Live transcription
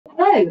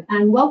Hello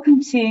and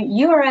welcome to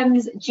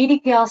URM's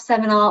GDPR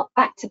seminar,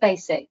 Back to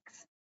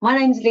Basics. My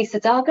name is Lisa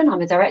Jargon,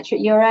 I'm a director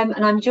at URM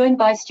and I'm joined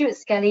by Stuart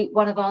Skelly,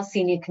 one of our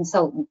senior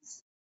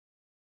consultants.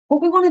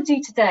 What we want to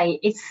do today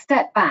is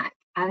step back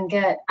and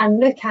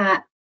look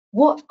at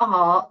what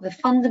are the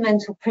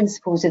fundamental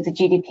principles of the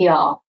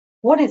GDPR.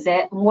 What is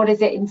it and what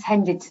is it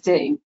intended to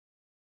do?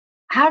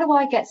 How do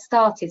I get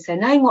started? So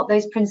knowing what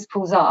those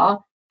principles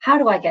are, how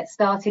do I get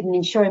started in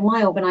ensuring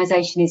my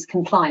organisation is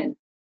compliant?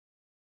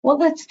 What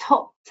are the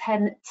top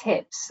 10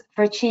 tips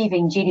for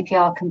achieving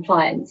GDPR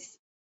compliance?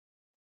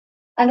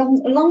 And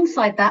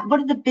alongside that,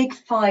 what are the big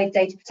 5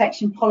 data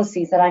protection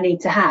policies that I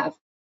need to have?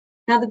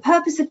 Now, the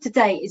purpose of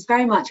today is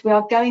very much we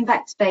are going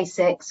back to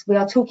basics. We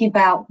are talking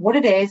about what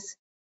it is,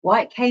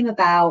 why it came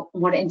about,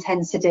 and what it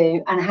intends to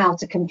do, and how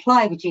to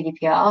comply with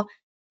GDPR.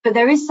 But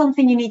there is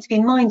something you need to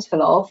be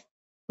mindful of,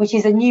 which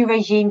is a new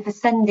regime for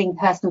sending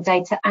personal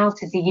data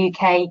out of the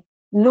UK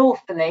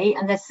lawfully,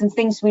 and there's some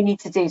things we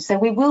need to do. So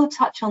we will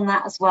touch on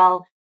that as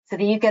well so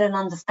that you get an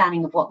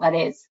understanding of what that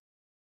is.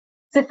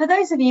 So for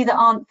those of you that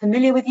aren't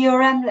familiar with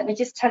URM, let me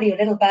just tell you a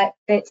little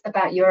bit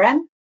about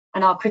URM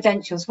and our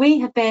credentials. We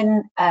have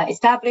been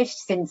established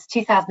since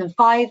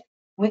 2005.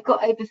 We've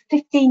got over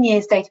 15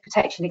 years data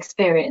protection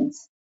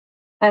experience.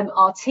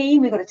 Our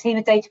team, we've got a team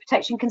of data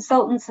protection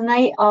consultants, and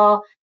they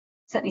are,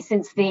 certainly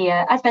since the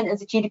advent of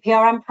the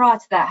GDPR and prior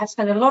to that, have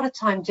spent a lot of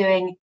time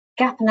doing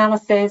gap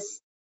analysis,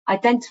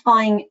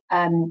 identifying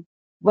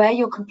where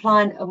you're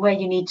compliant and where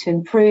you need to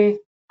improve,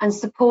 and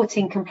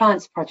supporting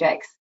compliance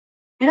projects.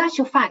 In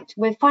actual fact,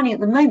 we're finding at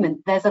the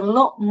moment there's a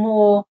lot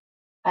more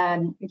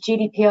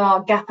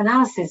GDPR gap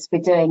analysis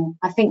we're doing.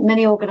 I think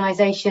many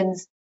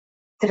organisations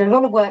did a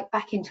lot of work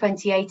back in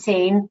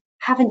 2018,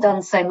 haven't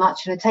done so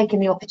much, and have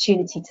taken the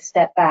opportunity to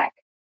step back.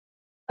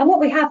 And what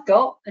we have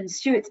got, and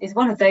Stuart is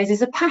one of those,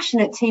 is a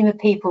passionate team of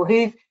people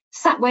who've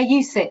sat where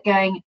you sit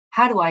going,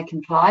 how do I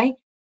comply?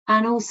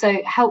 And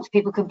also helped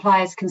people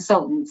comply as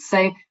consultants.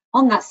 So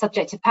on that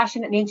subject of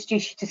passion, let me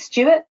introduce you to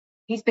Stuart.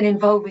 He's been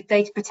involved with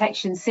data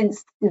protection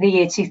since the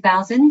year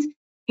 2000.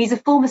 He's a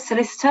former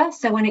solicitor,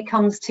 so when it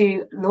comes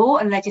to law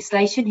and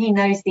legislation, he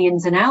knows the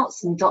ins and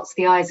outs and dots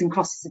the I's and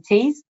crosses the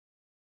T's.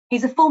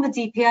 He's a former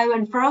DPO,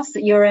 and for us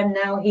at URM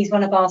now, he's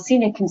one of our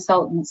senior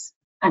consultants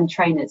and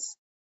trainers.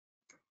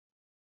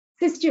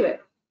 So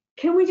Stuart,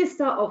 can we just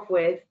start off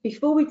with,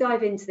 before we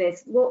dive into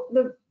this, what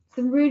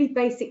some really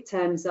basic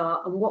terms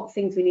are and what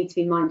things we need to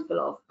be mindful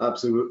of?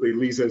 Absolutely,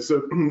 Lisa.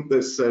 So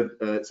this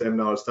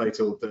seminar is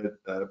titled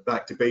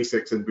Back to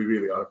Basics, and we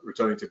really are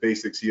returning to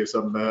basics here.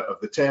 Some of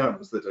the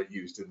terms that are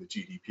used in the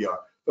GDPR.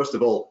 First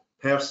of all,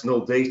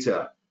 personal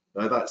data.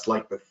 That's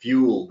like the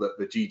fuel that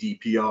the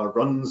GDPR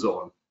runs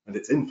on, and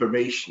it's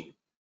information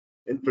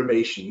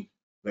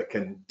that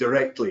can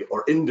directly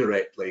or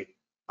indirectly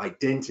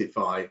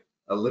identify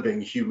a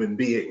living human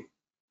being.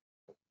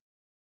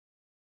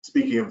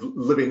 Speaking of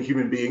living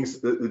human beings,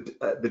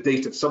 the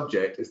data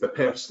subject is the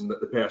person that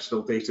the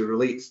personal data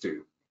relates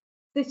to.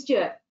 So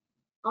Stuart,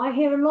 I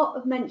hear a lot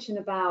of mention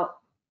about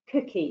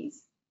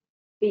cookies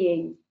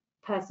being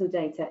personal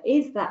data.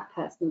 Is that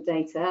personal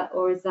data,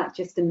 or is that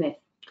just a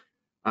myth?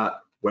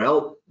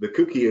 Well, the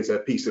cookie is a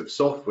piece of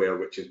software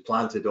which is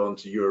planted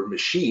onto your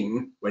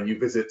machine when you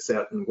visit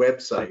certain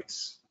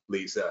websites,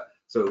 Lisa.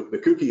 So the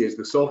cookie is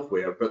the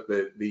software, but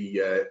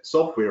the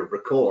software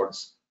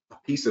records a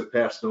piece of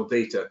personal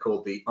data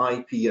called the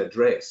IP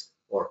address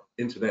or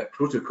Internet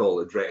Protocol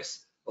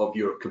address of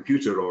your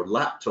computer or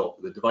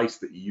laptop, the device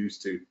that you use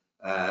to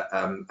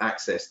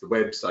access the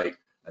website.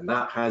 And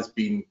that has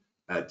been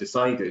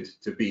decided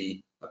to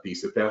be a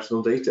piece of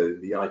personal data,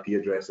 the IP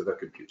address of a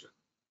computer.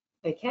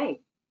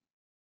 Okay.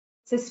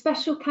 So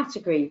special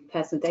category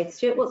personal data,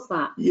 Stuart, what's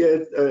that? Yeah,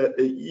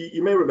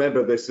 you may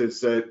remember this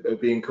as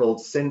being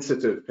called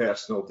sensitive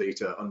personal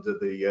data under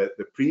the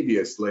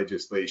previous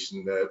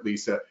legislation,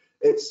 Lisa.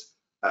 It's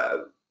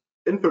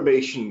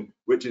information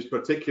which is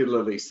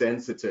particularly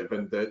sensitive,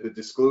 and the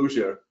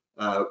disclosure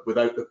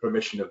without the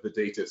permission of the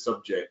data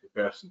subject, the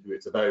person who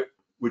it's about,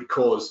 would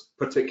cause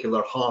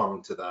particular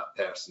harm to that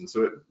person.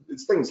 So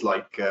it's things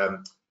like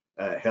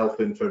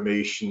health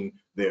information,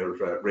 their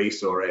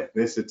race or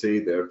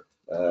ethnicity, their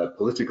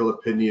political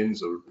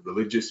opinions or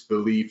religious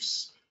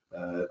beliefs,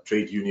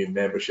 trade union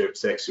membership,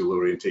 sexual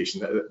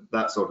orientation,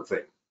 that sort of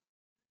thing.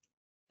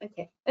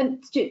 Okay,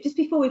 and Stuart, just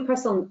before we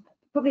press on,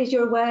 probably as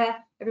you're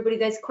aware, everybody,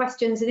 there's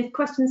questions, and if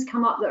questions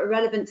come up that are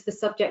relevant to the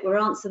subject,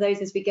 we'll answer those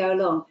as we go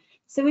along.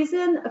 So is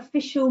an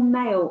official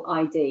mail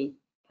ID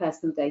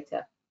personal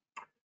data?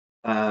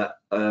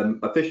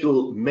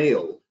 Official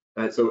mail,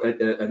 so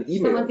an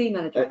email, someone's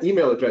email address.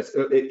 Email address,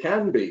 it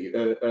can be,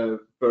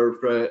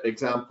 for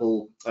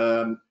example,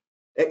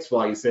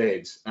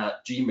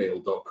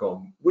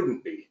 xyz@gmail.com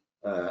wouldn't be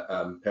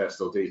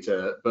personal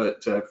data,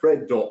 but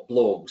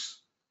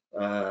fred.blogs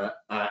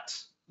at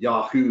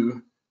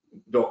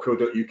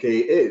yahoo.co.uk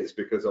is,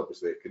 because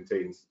obviously it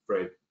contains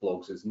Fred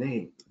Blogs'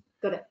 name.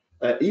 Got it.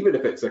 Even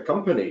if it's a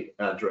company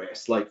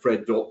address like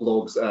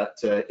fred.blogs at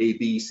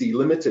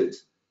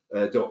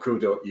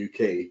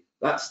abclimited.co.uk,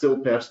 that's still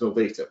personal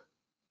data.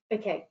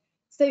 Okay,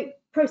 So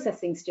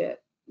processing, Stuart,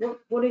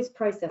 what is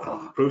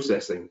processing?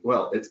 Processing,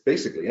 well, it's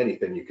basically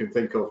anything you can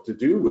think of to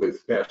do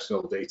with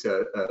personal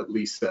data,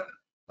 Lisa.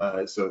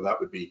 So that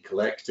would be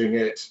collecting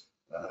it,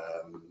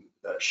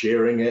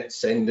 sharing it,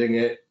 sending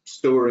it,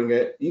 storing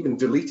it, even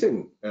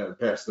deleting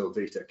personal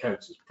data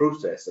counts as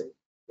processing.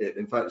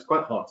 In fact, it's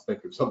quite hard to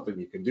think of something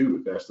you can do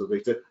with personal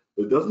data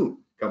that doesn't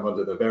come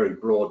under the very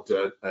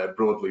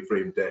broadly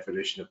framed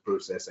definition of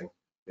processing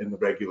in the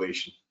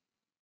regulation.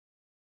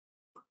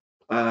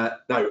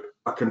 Now,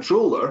 a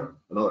controller,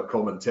 another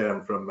common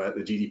term from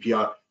the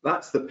GDPR,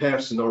 that's the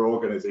person or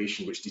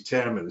organization which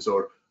determines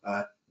or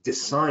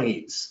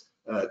decides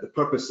the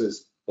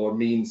purposes or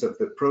means of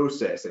the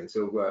processing.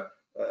 So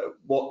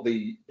what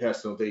the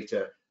personal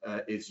data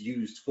is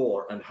used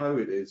for and how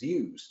it is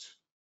used.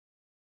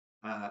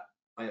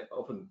 I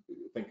often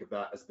think of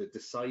that as the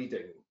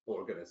deciding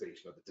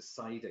organization or the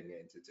deciding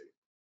entity,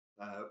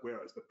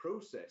 whereas the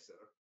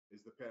processor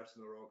is the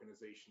person or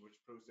organization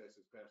which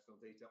processes personal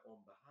data on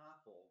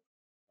behalf of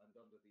and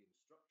under the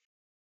instruction